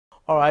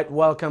All right,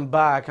 welcome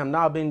back. I'm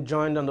now being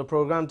joined on the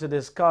program to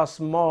discuss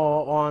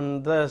more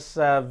on this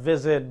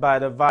visit by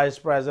the Vice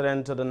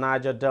President to the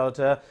Niger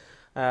Delta.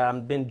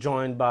 I'm being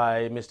joined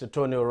by Mr.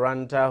 Tony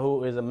Oranta,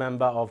 who is a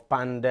member of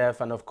PANDEF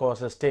and, of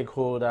course, a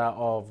stakeholder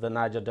of the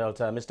Niger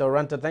Delta. Mr.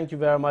 Oranta, thank you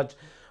very much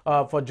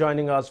for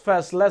joining us.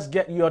 First, let's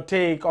get your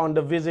take on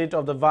the visit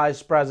of the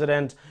Vice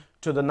President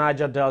to the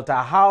Niger Delta.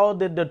 How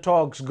did the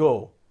talks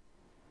go?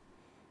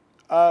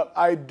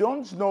 I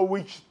don't know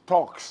which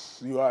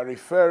talks you are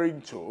referring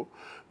to,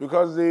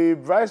 because the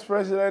Vice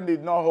President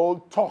did not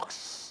hold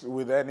talks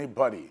with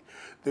anybody.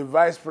 The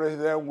Vice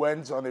President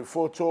went on a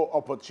photo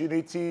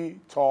opportunity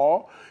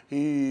tour.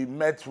 He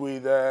met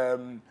with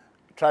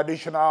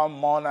traditional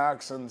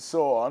monarchs and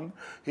so on.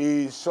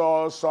 He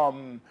saw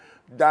some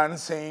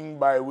dancing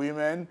by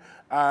women,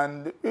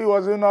 and he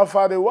was even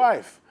offered a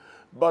wife.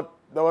 But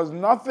there was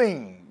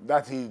nothing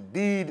that he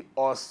did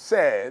or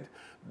said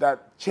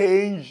that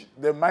changed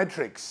the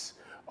matrix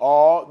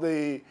or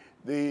the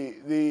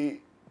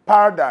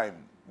paradigm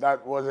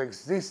that was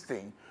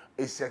existing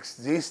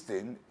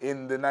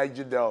in the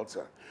Niger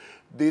Delta.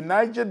 The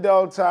Niger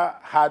Delta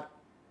had,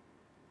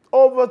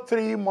 over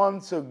 3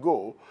 months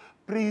ago,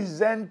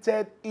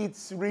 presented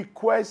its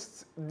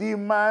requests,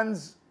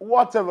 demands,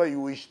 whatever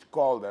you wish to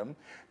call them,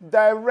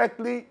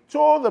 directly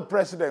to the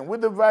President,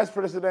 with the Vice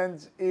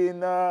President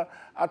in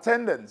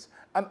attendance,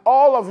 and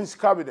all of his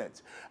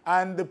cabinet.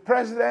 And the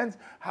President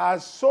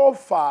has so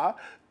far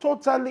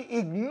totally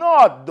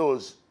ignored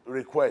those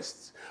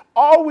requests.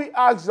 All we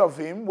asked of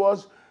him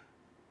was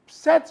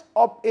set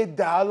up a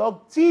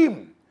dialogue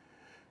team.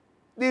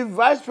 The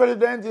Vice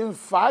President, in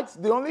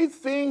fact, the only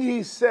thing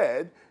he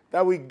said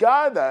that we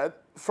gathered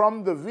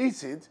from the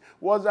visit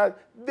was that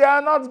they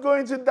are not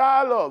going to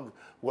dialogue.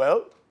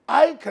 Well,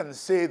 I can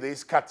say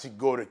this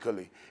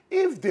categorically.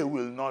 If they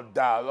will not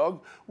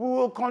dialogue, we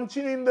will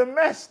continue in the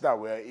mess that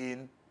we're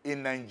in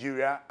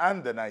Nigeria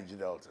and the Niger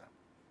Delta.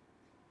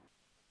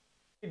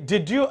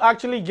 Did you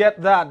actually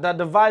get that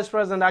the Vice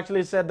President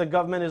actually said the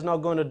government is not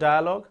going to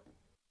dialogue?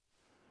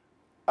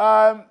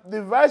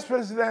 The Vice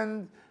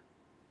President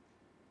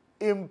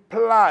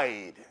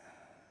implied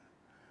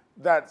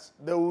that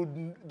there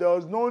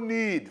was no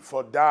need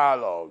for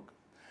dialogue,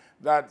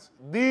 that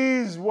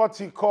these, what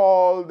he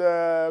called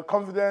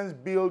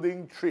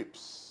confidence-building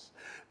trips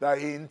that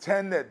he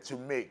intended to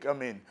make, I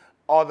mean,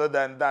 other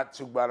than that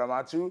to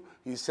Baramatu,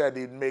 he said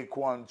he'd make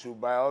one to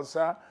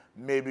Bayelsa,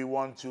 maybe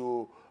one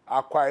to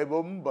Akwa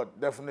Ibom, but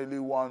definitely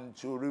one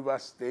to River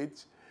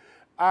State.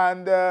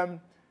 And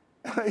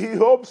he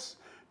hopes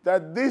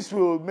that this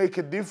will make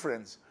a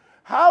difference.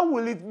 How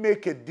will it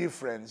make a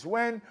difference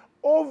when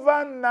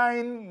over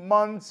 9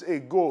 months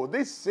ago,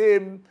 this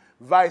same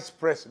Vice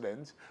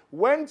President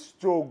went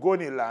to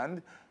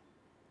Ogoniland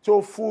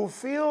to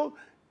fulfill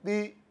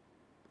the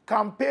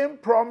campaign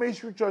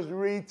promise which was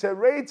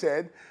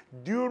reiterated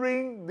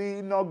during the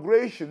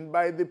inauguration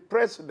by the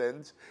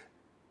President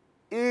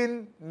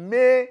in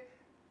May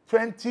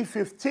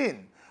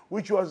 2015,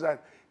 which was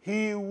that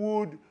he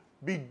would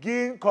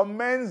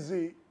commence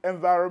the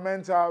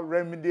environmental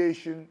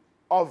remediation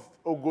of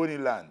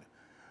Ogoniland.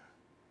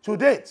 To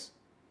date,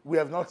 we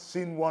have not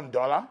seen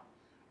 $1,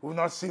 we've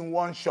not seen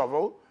one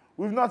shovel,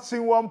 we've not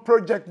seen one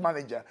project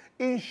manager.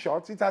 In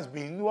short, it has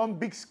been one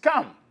big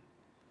scam.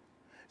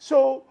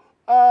 So,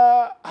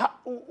 why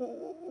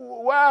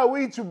are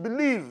we to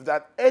believe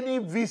that any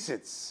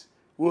visits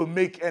will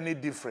make any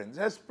difference,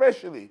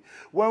 especially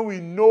when we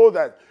know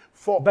that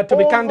But to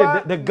be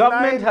candid, the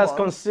government has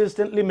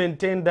consistently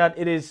maintained that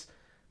it is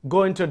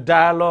going to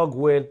dialogue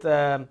with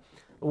the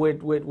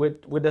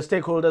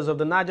stakeholders of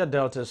the Niger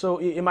Delta. So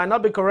it might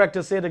not be correct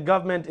to say the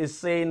government is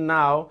saying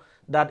now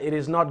that it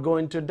is not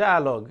going to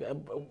dialogue,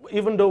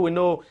 even though we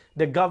know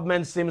the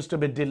government seems to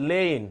be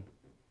delaying.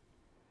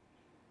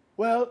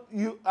 Well,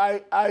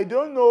 I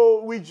don't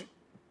know which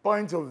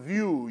point of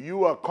view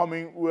you are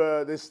coming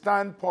with, the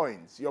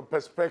standpoints, your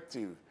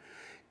perspective.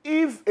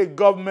 If a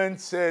government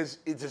says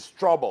it is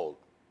troubled,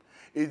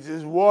 it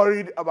is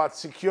worried about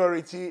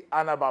security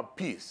and about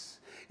peace,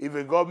 if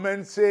a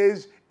government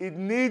says it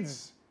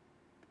needs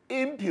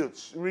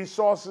inputs,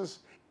 resources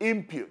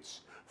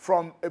inputs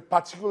from a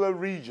particular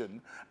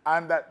region,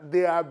 and that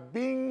they are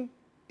being,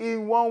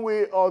 in one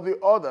way or the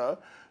other,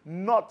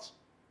 not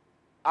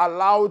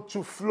allowed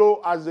to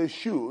flow as they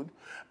should,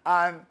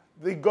 and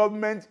the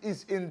government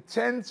is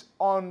intent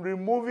on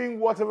removing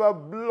whatever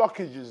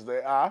blockages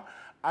there are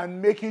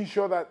and making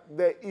sure that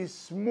there is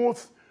smooth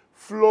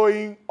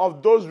flowing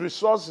of those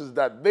resources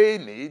that they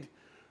need,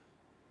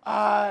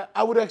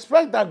 I would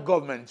expect that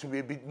government to be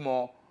a bit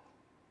more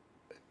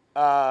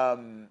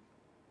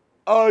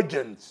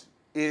urgent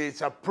in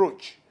its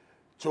approach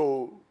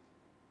to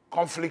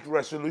conflict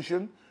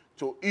resolution,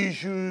 to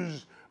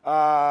issues,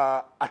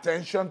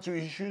 attention to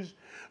issues.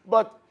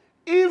 But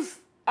if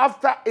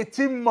after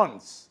 18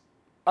 months,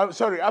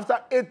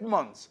 after 8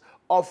 months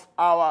of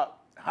our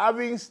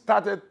having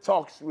started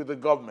talks with the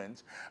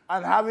government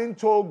and having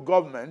told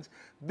government,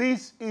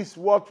 this is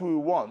what we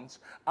want,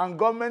 and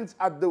government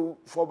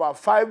for about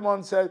 5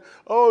 months said,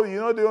 oh, you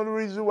know the only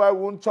reason why we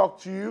won't talk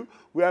to you,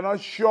 we are not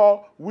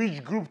sure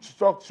which group to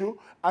talk to.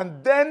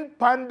 And then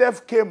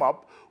PANDEF came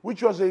up,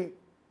 which was a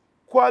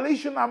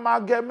coalition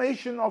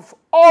amalgamation of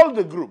all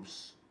the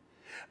groups,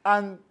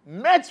 and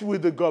met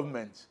with the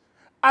government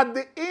at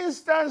the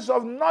instance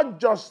of not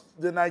just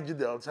the Niger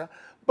Delta,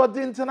 but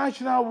the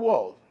international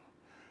world.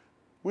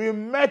 We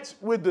met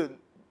with the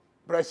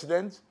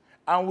president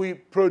and we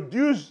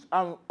produced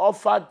and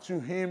offered to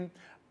him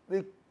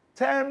the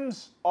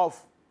terms of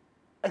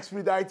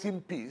expediting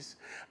peace.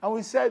 And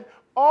we said,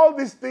 all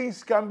these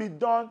things can be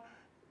done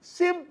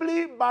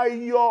simply by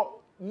your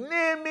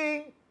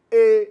naming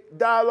a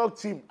dialogue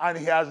team. And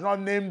he has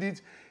not named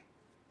it.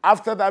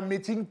 After that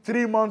meeting,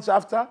 3 months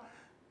after,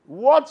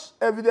 what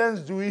evidence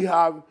do we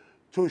have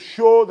to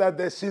show that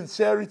there's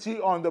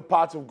sincerity on the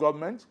part of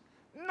government?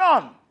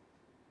 None.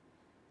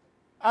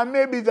 And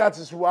maybe that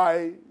is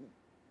why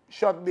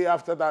shortly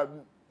after that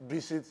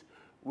visit,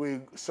 we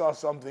saw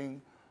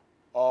something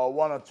or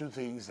one or two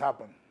things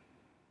happen.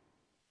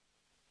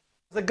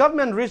 Has the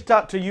government reached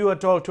out to you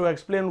at all to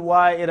explain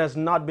why it has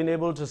not been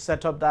able to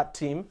set up that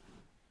team?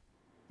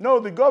 No,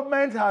 the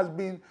government has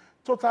been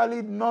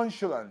totally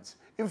nonchalant.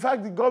 In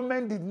fact, the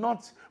government did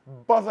not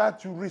bother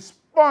to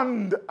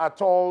respond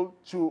at all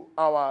to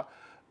our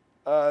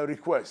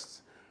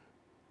requests.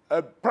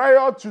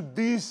 Prior to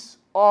this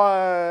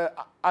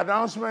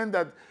announcement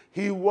that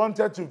he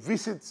wanted to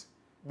visit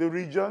the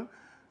region,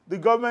 the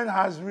government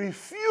has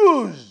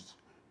refused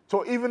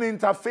to even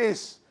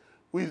interface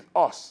with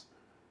us.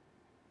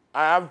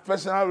 I have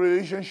personal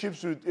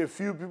relationships with a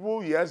few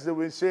people. Yes, they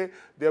will say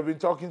they have been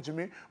talking to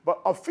me, but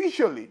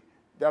officially,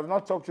 they have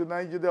not talked to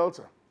Niger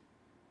Delta.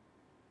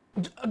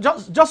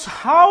 Just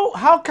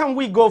how can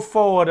we go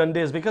forward on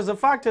this? Because the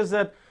fact is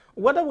that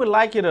whether we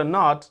like it or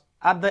not,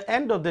 at the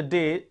end of the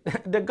day,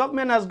 the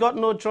government has got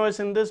no choice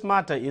in this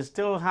matter. It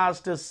still has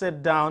to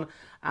sit down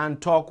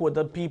and talk with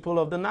the people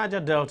of the Niger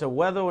Delta,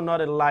 whether or not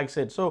it likes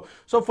it. So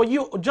for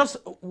you, just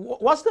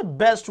what's the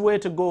best way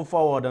to go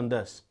forward on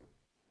this?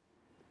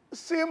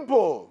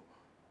 Simple.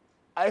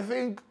 I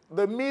think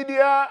the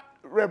media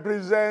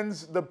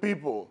represents the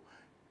people.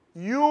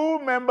 You,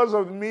 members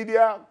of the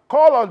media,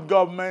 call on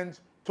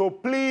government to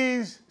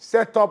please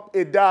set up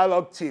a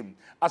dialogue team.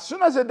 As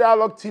soon as a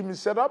dialogue team is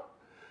set up,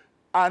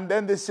 and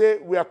then they say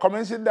we are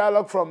commencing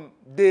dialogue from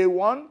day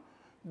one,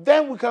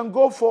 then we can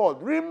go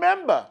forward.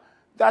 Remember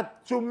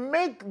that to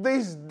make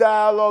this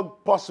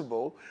dialogue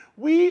possible,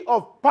 we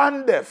of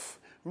PANDEF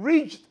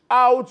reached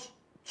out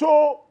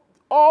to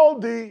all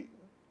the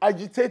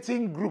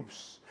agitating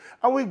groups,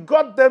 and we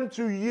got them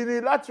to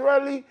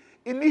unilaterally,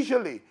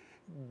 initially,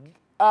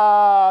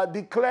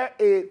 declare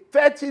a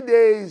 30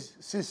 days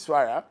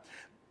ceasefire.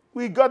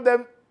 We got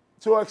them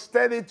to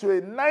extend it to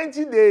a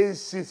 90 days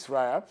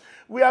ceasefire.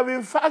 We have,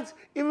 in fact,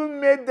 even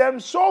made them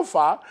so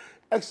far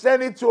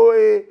extend it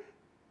to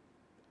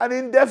an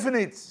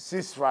indefinite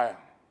ceasefire.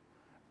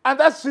 And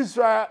that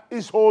ceasefire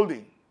is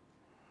holding.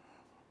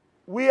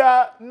 We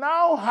are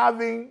now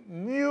having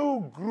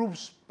new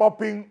groups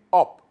popping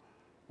up,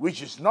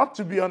 which is not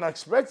to be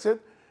unexpected,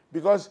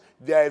 because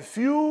there are a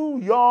few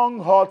young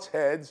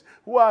hotheads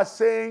who are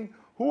saying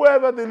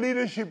whoever the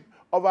leadership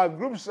of our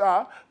groups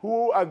are,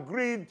 who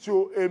agreed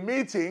to a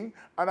meeting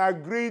and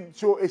agreed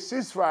to a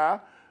ceasefire,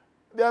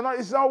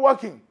 it's not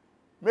working.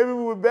 Maybe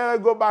we better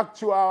go back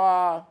to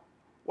our,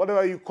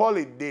 whatever you call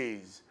it,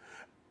 days.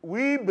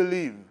 We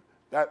believe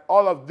that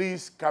all of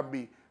these can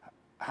be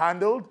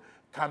handled,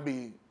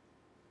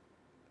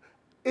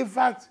 in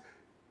fact,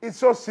 it's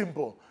so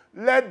simple.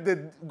 Let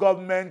the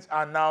government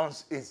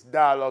announce its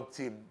dialogue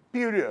team,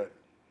 period.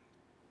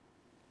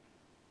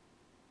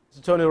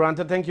 Mr. Tony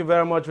Ranta, thank you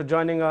very much for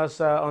joining us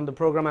on the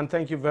program, and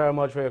thank you very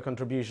much for your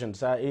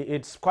contributions.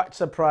 It's quite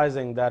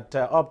surprising that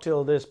up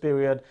till this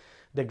period,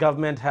 the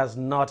government has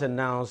not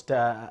announced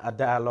a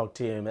dialogue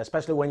team,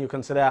 especially when you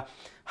consider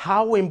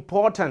how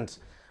important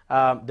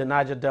the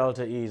Niger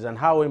Delta is and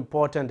how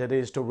important it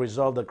is to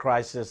resolve the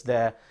crisis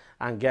there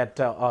and get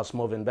us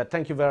moving. But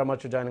thank you very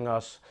much for joining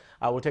us.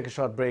 We'll take a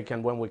short break,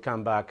 and when we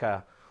come back,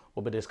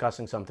 we'll be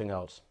discussing something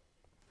else.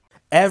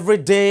 Every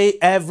day,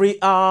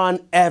 every hour, and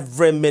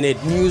every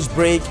minute, news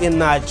break in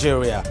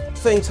Nigeria.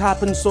 Things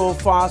happen so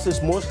fast,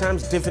 it's most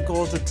times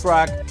difficult to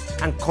track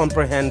and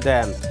comprehend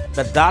them.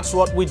 But that's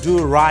what we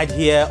do right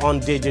here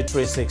on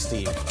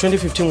DEJI360.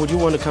 2015, would you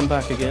want to come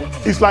back again?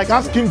 It's like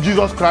asking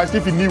Jesus Christ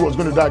if he knew he was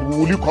going to die,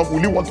 will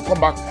you want to come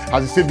back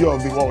as the savior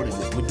of the world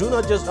again? We do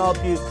not just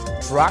help you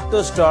track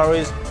the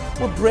stories,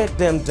 we break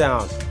them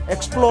down,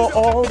 explore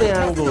all the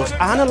angles,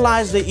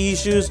 analyze the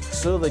issues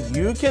so that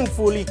you can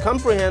fully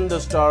comprehend the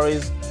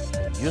stories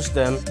and use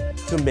them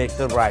to make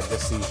the right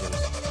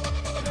decisions.